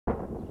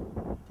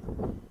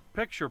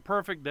Picture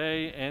perfect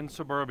day in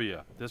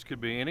suburbia. This could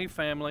be any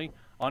family,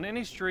 on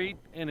any street,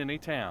 in any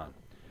town.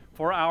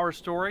 For our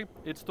story,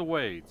 it's the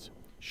Wades.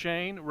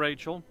 Shane,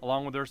 Rachel,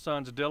 along with their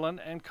sons Dillon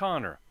and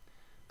Connor.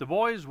 The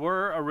boys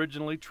were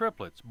originally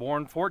triplets,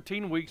 born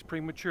 14 weeks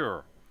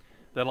premature.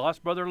 They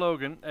lost brother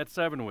Logan at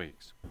 7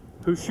 weeks.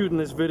 Who's shooting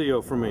this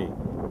video for me?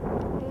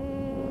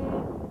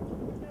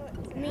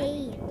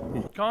 Me.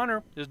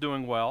 Connor is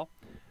doing well,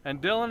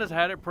 and Dillon has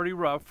had it pretty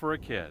rough for a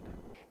kid.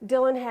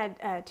 Dillon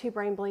had 2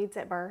 brain bleeds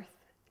at birth,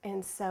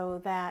 and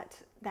so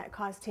that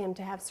caused him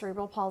to have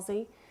cerebral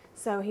palsy.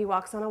 So he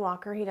walks on a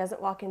walker. He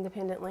doesn't walk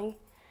independently.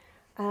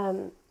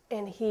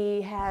 And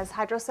he has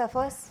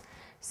hydrocephalus,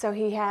 so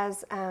he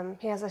has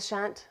a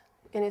shunt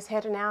in his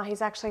head now.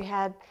 He's actually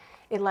had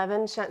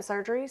 11 shunt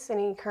surgeries, and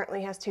he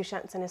currently has 2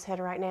 shunts in his head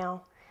right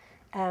now.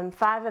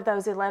 5 of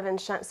those 11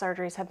 shunt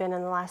surgeries have been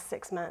in the last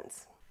 6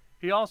 months.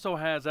 He also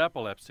has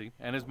epilepsy,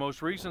 and his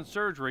most recent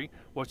surgery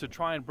was to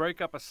try and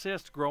break up a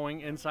cyst growing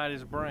inside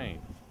his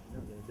brain.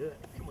 I'm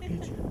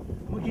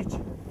gonna get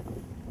you.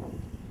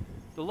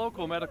 The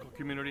local medical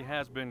community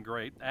has been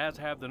great, as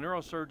have the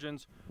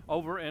neurosurgeons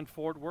over in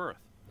Fort Worth.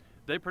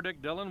 They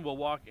predict Dillon will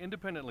walk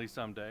independently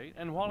someday,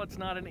 and while it's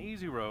not an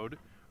easy road,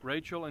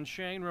 Rachel and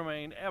Shane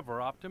remain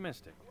ever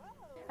optimistic.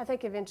 I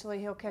think eventually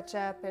he'll catch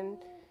up and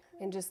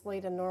just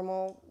lead a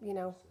normal,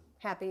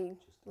 happy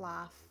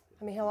life.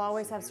 I mean, he'll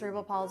always have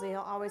cerebral palsy,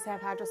 he'll always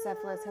have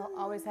hydrocephalus, he'll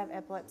always have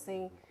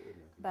epilepsy,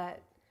 but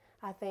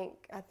I think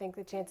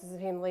the chances of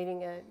him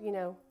leading a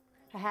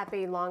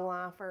happy, long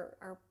life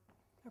are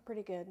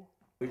pretty good.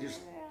 We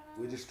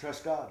just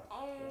trust God.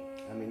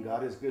 I mean,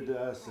 God is good to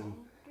us, and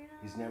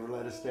He's never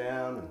let us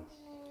down.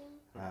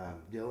 And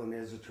Dillon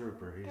is a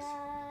trooper.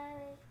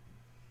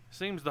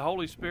 Seems the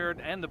Holy Spirit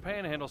and the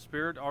Panhandle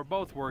Spirit are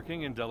both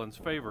working in Dillon's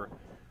favor.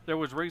 There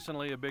was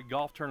recently a big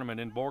golf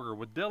tournament in Borger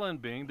with Dillon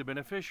being the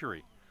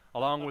beneficiary,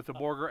 along with the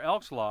Borger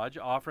Elks Lodge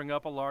offering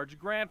up a large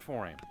grant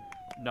for him.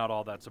 Not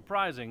all that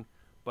surprising,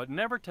 but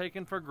never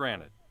taken for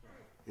granted.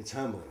 It's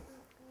humbling.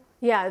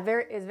 Yeah, it's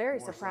very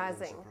More so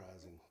surprising.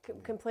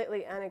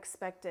 Completely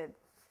unexpected,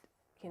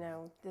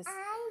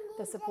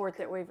 the support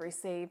that we've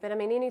received. But I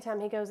mean, anytime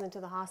he goes into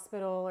the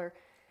hospital,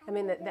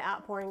 the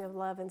outpouring of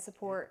love and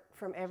support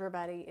from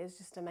everybody is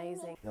just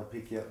amazing. They'll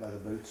pick you up by the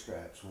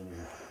bootstraps when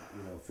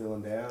you're,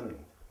 feeling down, and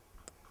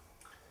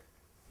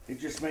it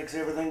just makes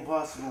everything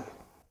possible.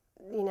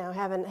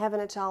 Having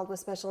a child with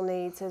special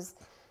needs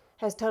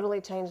has totally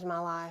changed my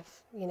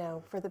life,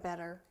 for the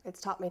better.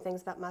 It's taught me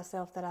things about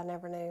myself that I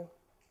never knew,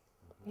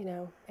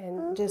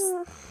 and just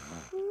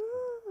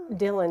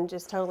Dillon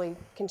just totally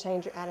can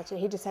change your attitude.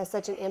 He just has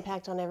such an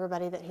impact on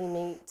everybody that he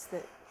meets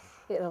that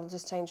it'll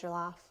just change your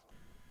life.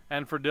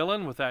 And for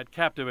Dillon, with that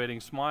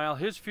captivating smile,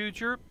 his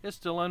future is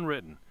still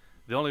unwritten.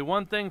 The only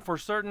one thing for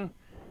certain,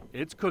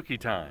 it's cookie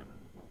time.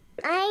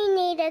 I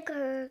need a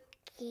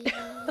cookie.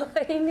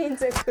 He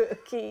needs a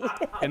cookie.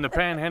 In the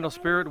Panhandle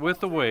Spirit with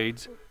the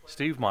Wades,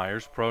 Steve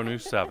Myers, Pro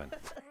News 7.